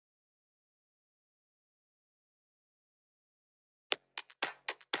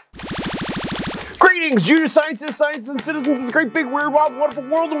Greetings, junior scientists, scientists, and citizens of the great big weird wild wonderful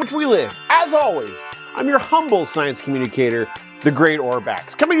world in which we live. As always, I'm your humble science communicator, the great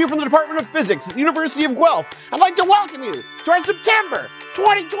Orbax, coming to you from the Department of Physics at the University of Guelph. I'd like to welcome you to our September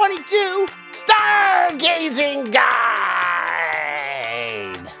 2022 Stargazing Guide.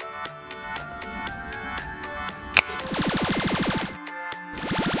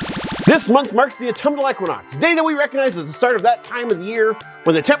 This month marks the autumnal equinox, a day that we recognize as the start of that time of the year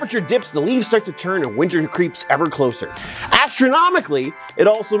when the temperature dips, the leaves start to turn, and winter creeps ever closer. Astronomically, it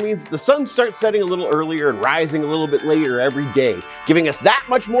also means that the sun starts setting a little earlier and rising a little bit later every day, giving us that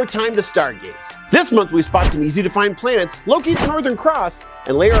much more time to stargaze. This month we spot some easy to find planets, locate the Northern Cross,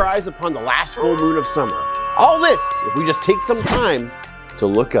 and lay our eyes upon the last full moon of summer. All this if we just take some time to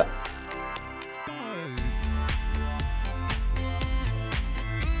look up.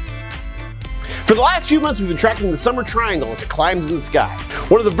 For the last few months, we've been tracking the summer triangle as it climbs in the sky.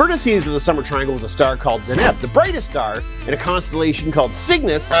 One of the vertices of the summer triangle was a star called Deneb, the brightest star in a constellation called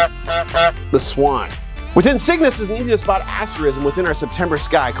Cygnus, the Swan. Within Cygnus is an easy to spot asterism within our September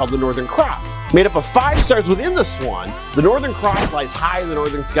sky called the Northern Cross. Made up of 5 stars within the Swan, the Northern Cross lies high in the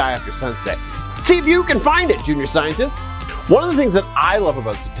northern sky after sunset. See if you can find it, junior scientists. One of the things that I love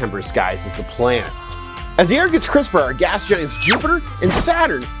about September skies is the planets. As the air gets crisper, our gas giants Jupiter and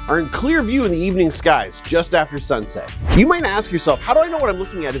Saturn are in clear view in the evening skies just after sunset. You might ask yourself, how do I know what I'm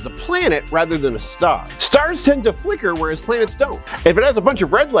looking at is a planet rather than a star? Stars tend to flicker, whereas planets don't. If it has a bunch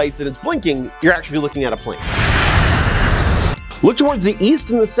of red lights and it's blinking, you're actually looking at a planet. Look towards the east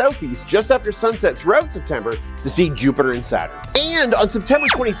and the southeast just after sunset throughout September to see Jupiter and Saturn. And on September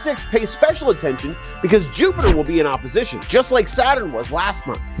 26th, pay special attention because Jupiter will be in opposition, just like Saturn was last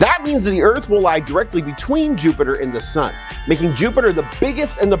month. That means that the Earth will lie directly between Jupiter and the Sun, making Jupiter the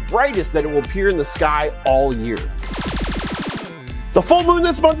biggest and the brightest that it will appear in the sky all year. The full moon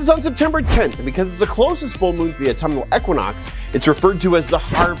this month is on September 10th, and because it's the closest full moon to the autumnal equinox, it's referred to as the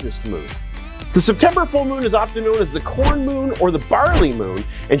harvest moon. The September full moon is often known as the corn moon or the barley moon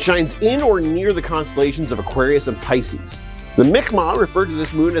and shines in or near the constellations of Aquarius and Pisces. The Mi'kmaq refer to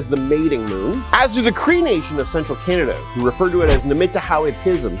this moon as the mating moon, as do the Cree Nation of central Canada, who refer to it as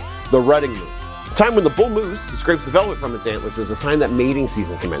Namittahawapism, the rutting moon. The time when the bull moose scrapes the velvet from its antlers is a sign that mating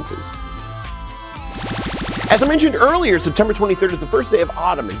season commences. As I mentioned earlier, September 23rd is the first day of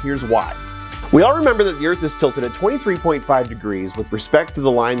autumn, and here's why. We all remember that the Earth is tilted at 23.5 degrees with respect to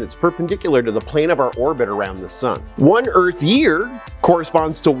the line that's perpendicular to the plane of our orbit around the Sun. One Earth year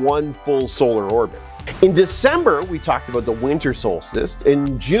corresponds to one full solar orbit. In December, we talked about the winter solstice.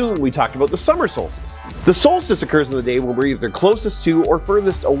 In June, we talked about the summer solstice. The solstice occurs on the day when we're either closest to or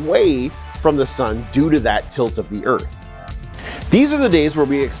furthest away from the Sun due to that tilt of the Earth. These are the days where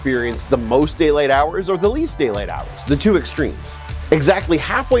we experience the most daylight hours or the least daylight hours, the two extremes. Exactly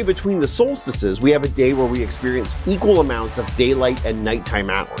halfway between the solstices, we have a day where we experience equal amounts of daylight and nighttime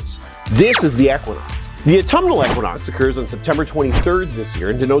hours. This is the equinox. The autumnal equinox occurs on September 23rd this year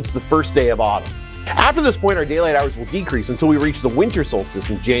and denotes the first day of autumn. After this point, our daylight hours will decrease until we reach the winter solstice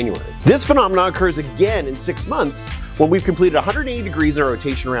in January. This phenomenon occurs again in 6 months when we've completed 180 degrees in our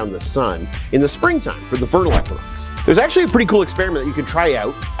rotation around the Sun in the springtime for the vernal equinox. There's actually a pretty cool experiment that you can try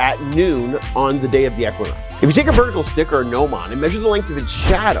out at noon on the day of the equinox. If you take a vertical stick or a gnomon and measure the length of its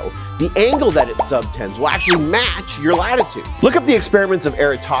shadow, the angle that it subtends will actually match your latitude. Look up the experiments of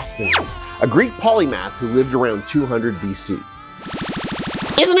Eratosthenes, a Greek polymath who lived around 200 BC.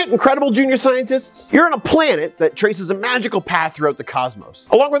 Isn't it incredible, junior scientists? You're on a planet that traces a magical path throughout the cosmos,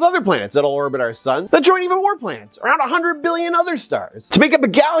 along with other planets that'll orbit our Sun, that join even more planets, around 100 billion other stars, to make up a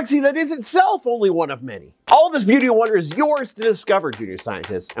galaxy that is itself only one of many. All this beauty and wonder is yours to discover, junior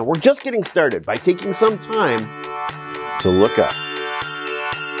scientists, and we're just getting started by taking some time to look up.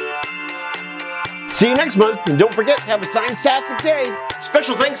 See you next month, and don't forget to have a science-tastic day.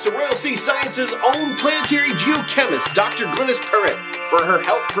 Special thanks to Royal City Science's own planetary geochemist, Dr. Glynis Perrett, for her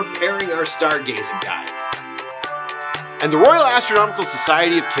help preparing our stargazing guide. And the Royal Astronomical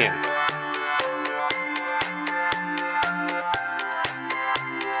Society of Canada.